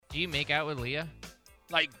Do you make out with Leah?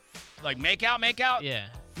 Like make out? Yeah.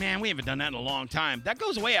 Man, we haven't done that in a long time. That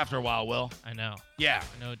goes away after a while, Will. I know. Yeah.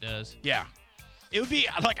 I know it does. Yeah. It would be,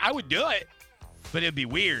 like, I would do it, but it'd be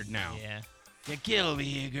weird now. Yeah. Yeah, get over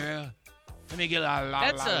here, girl. Let me get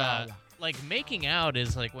That's like making out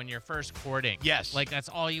is like when you're first courting. Yes. Like that's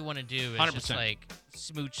all you want to do is 100%. just like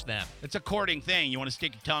smooch them. It's a courting thing. You want to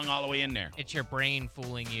stick your tongue all the way in there. It's your brain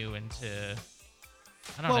fooling you into,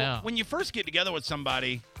 I don't know. When you first get together with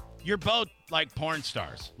somebody, you're both like porn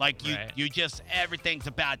stars. Like you just, everything's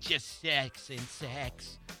about just sex and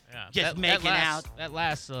sex. Yeah. Just making out. That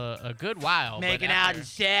lasts a good while. Making out and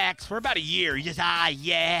sex for about a year. You just,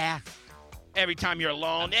 yeah. Every time you're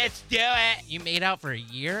alone, let's do it. You made out for a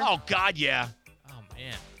year? Oh, God, yeah. Oh,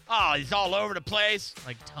 man. Oh, it's all over the place.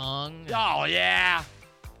 Like tongue? Oh, yeah.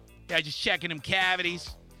 Yeah, just checking them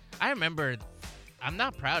cavities. I remember, I'm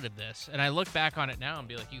not proud of this, and I look back on it now and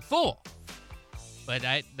be like, you fool. But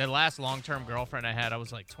the last long-term girlfriend I had, I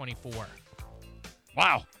was like 24.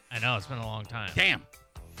 Wow. I know, it's been a long time. Damn.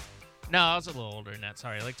 No, I was a little older than that,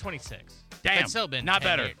 sorry, like 26. Damn. It's still been not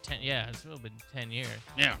 10 better. Yeah, it's still been 10 years.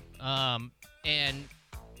 Yeah. And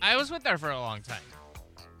I was with her for a long time.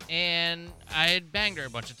 And I had banged her a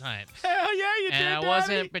bunch of times. Hell yeah, you did, And I Daddy.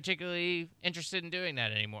 wasn't particularly interested in doing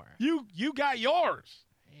that anymore. You got yours.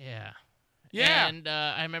 Yeah. Yeah. And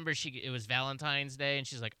I remember it was Valentine's Day, and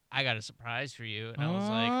she's like, I got a surprise for you. And I was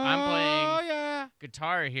like, I'm playing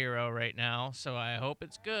Guitar Hero right now, so I hope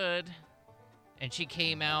it's good. And she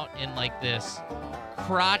came out in like this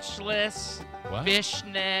crotchless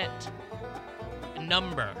fishnet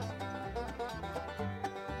number.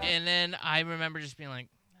 And then I remember just being like,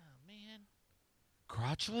 oh, man.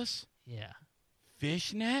 Crotchless? Yeah.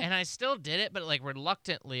 Fishnet? And I still did it, but like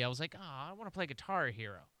reluctantly. I was like, oh, I want to play Guitar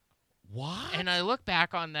Hero. What? And I look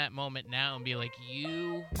back on that moment now and be like,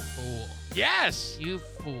 you fool. Yes. You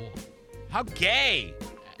fool. How gay.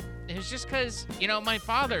 It was just because, my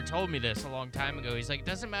father told me this a long time ago. He's like, it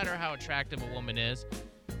doesn't matter how attractive a woman is.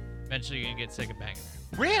 Eventually you're going to get sick of banging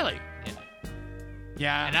her. Really? Yeah.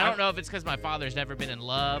 Yeah. And I don't know if it's because my father's never been in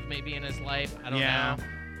love maybe in his life. I don't know.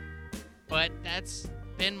 But that's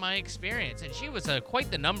been my experience. And she was quite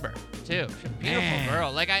the number, too. Beautiful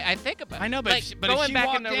girl. Like, I think about it. I know, but if going she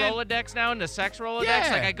back in the walked Rolodex now, in the sex Rolodex,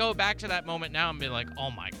 like, I go back to that moment now and be like, oh,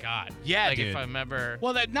 my God. Yeah, like, dude. if I'm ever...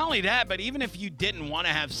 Well, not only that, but even if you didn't want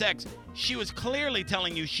to have sex, she was clearly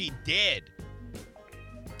telling you she did.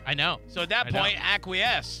 I know. So at that point,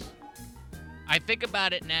 acquiesce. I think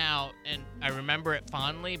about it now, and I remember it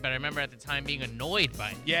fondly, but I remember at the time being annoyed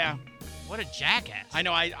by it. Yeah. What a jackass. I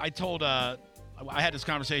know. I told, I had this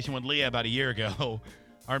conversation with Leah about a year ago,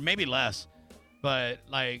 or maybe less. But,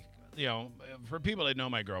 like, for people that know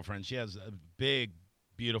my girlfriend, she has a big,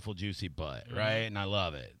 beautiful, juicy butt, right? And I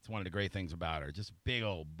love it. It's one of the great things about her. Just big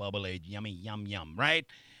old bubbly, yummy, yum, yum, right?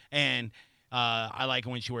 And I like it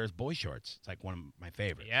when she wears boy shorts. It's like one of my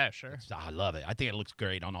favorites. Yeah, sure. I love it. I think it looks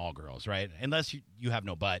great on all girls, right? Unless you have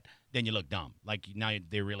no butt, then you look dumb. Like now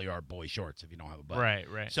they really are boy shorts if you don't have a butt.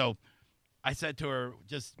 Right. So I said to her,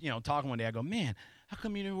 just, talking one day, I go, man, how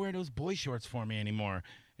come you didn't wear those boy shorts for me anymore?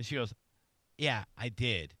 And she goes, yeah, I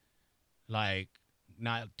did. Like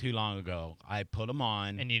not too long ago, I put them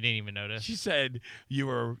on. And you didn't even notice? She said, you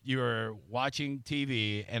were watching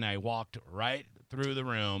TV and I walked right through the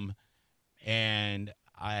room and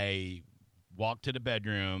I walked to the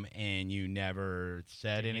bedroom and you never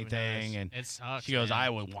said anything. And it sucks. She goes, I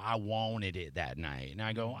wanted it that night. And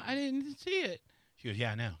I go, I didn't see it. She goes,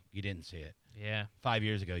 yeah, no, you didn't see it. Yeah. 5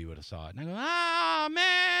 years ago, you would have saw it. And I go, oh,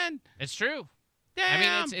 man. It's true. Damn.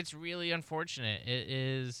 I mean, it's really unfortunate. It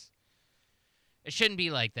is. It shouldn't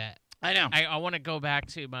be like that. I know. I want to go back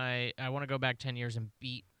to I want to go back 10 years and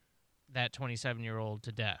beat that 27-year-old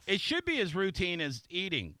to death. It should be as routine as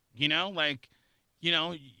eating, like,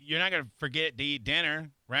 you're not going to forget to eat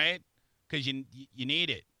dinner, right? Because you need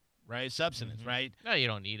it, right? Substance, right? No, you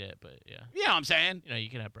don't need it, but yeah. You know what I'm saying? You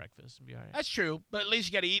can have breakfast and be all right. That's true, but at least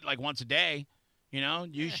you got to eat like once a day. You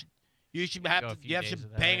should have to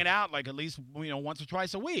bang it out like at least once or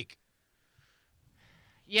twice a week.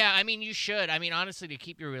 Yeah, I mean you should. I mean honestly, to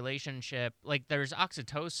keep your relationship, like there's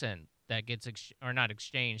oxytocin that gets or not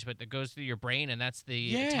exchanged, but that goes through your brain, and that's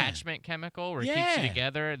the attachment chemical where it keeps you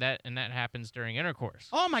together. That happens during intercourse.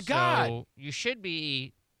 Oh my God! So you should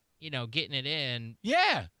be, getting it in.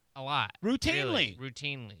 Yeah. A lot. Routinely. Really,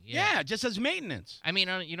 routinely. Yeah. Yeah, just as maintenance. I mean,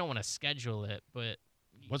 you don't want to schedule it, but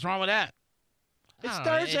what's wrong with that? It's know,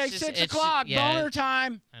 Thursday, it's just- 6 it's o'clock, just- yeah, boner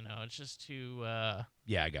time. I know it's just too.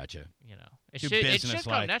 Yeah, I got you. It Too should come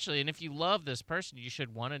businesslike. naturally, and if you love this person, you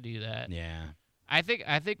should want to do that. Yeah. I think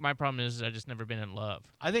my problem is I just never been in love.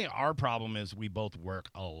 I think our problem is we both work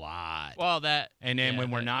a lot. Well, and then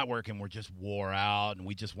when we're not working, we're just wore out, and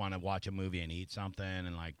we just want to watch a movie and eat something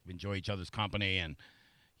and like enjoy each other's company. And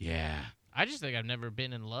I just think I've never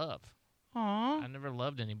been in love. Aw, I never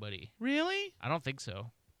loved anybody. really? I don't think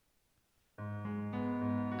so.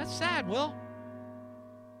 That's sad, Will.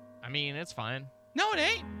 I mean, it's fine. No, it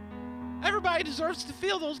ain't. Everybody deserves to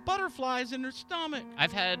feel those butterflies in their stomach.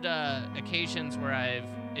 I've had occasions where I've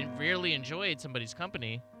really enjoyed somebody's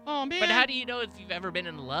company. Oh, man. But how do you know if you've ever been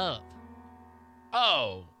in love?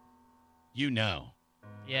 Oh, you know.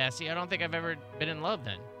 Yeah, see, I don't think I've ever been in love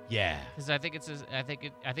then. Yeah. Because I think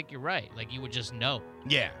I think you're right. Like, you would just know.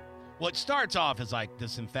 Yeah. Well, it starts off as like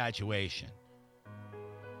this infatuation.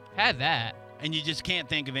 Had that. And you just can't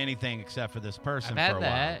think of anything except for this person I've for a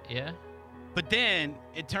had that, while. yeah. But then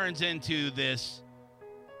it turns into this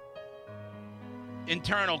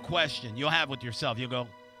internal question you'll have with yourself. You'll go,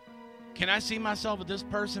 can I see myself with this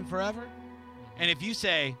person forever? And if you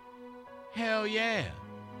say, hell yeah,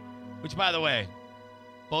 which, by the way,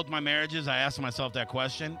 both my marriages, I asked myself that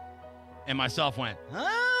question, and myself went, I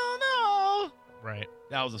don't know. Right.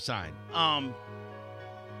 That was a sign.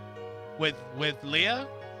 With Leah,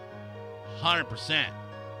 100%.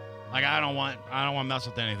 Like, I don't want to mess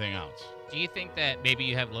with anything else. Do you think that maybe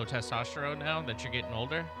you have low testosterone now that you're getting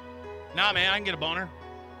older? Nah, man, I can get a boner.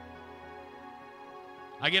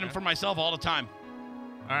 I get them for myself all the time.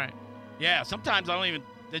 All right. Yeah, sometimes I don't even,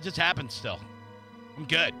 it just happens still. I'm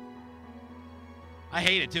good. I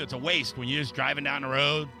hate it, too. It's a waste when you're just driving down the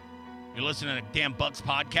road. You're listening to a damn Bucks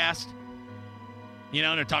podcast. You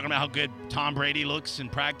know, and they're talking about how good Tom Brady looks in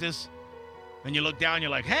practice. And you look down, you're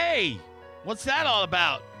like, hey, what's that all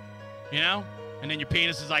about? You know? And then your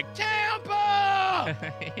penis is like, Tampa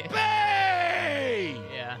Bay!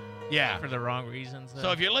 Yeah. Yeah. For the wrong reasons, though.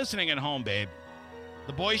 So if you're listening at home, babe,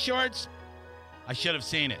 the boy shorts, I should have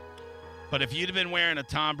seen it. But if you'd have been wearing a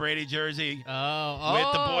Tom Brady jersey with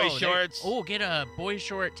the boy shorts. Get a boy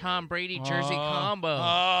short Tom Brady jersey combo.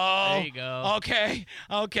 Oh. There you go. Okay.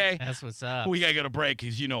 That's what's up. We got to go to break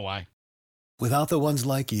because you know why. Without the ones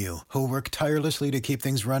like you, who work tirelessly to keep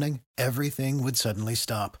things running, everything would suddenly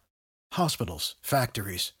stop. Hospitals,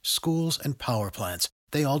 factories, schools, and power plants,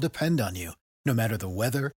 they all depend on you. No matter the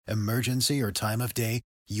weather, emergency, or time of day,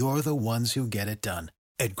 you're the ones who get it done.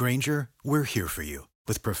 At Grainger, we're here for you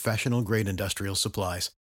with professional-grade industrial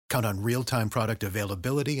supplies. Count on real-time product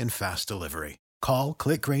availability and fast delivery. Call,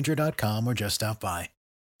 click Grainger.com, or just stop by.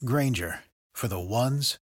 Grainger, for the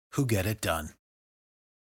ones who get it done.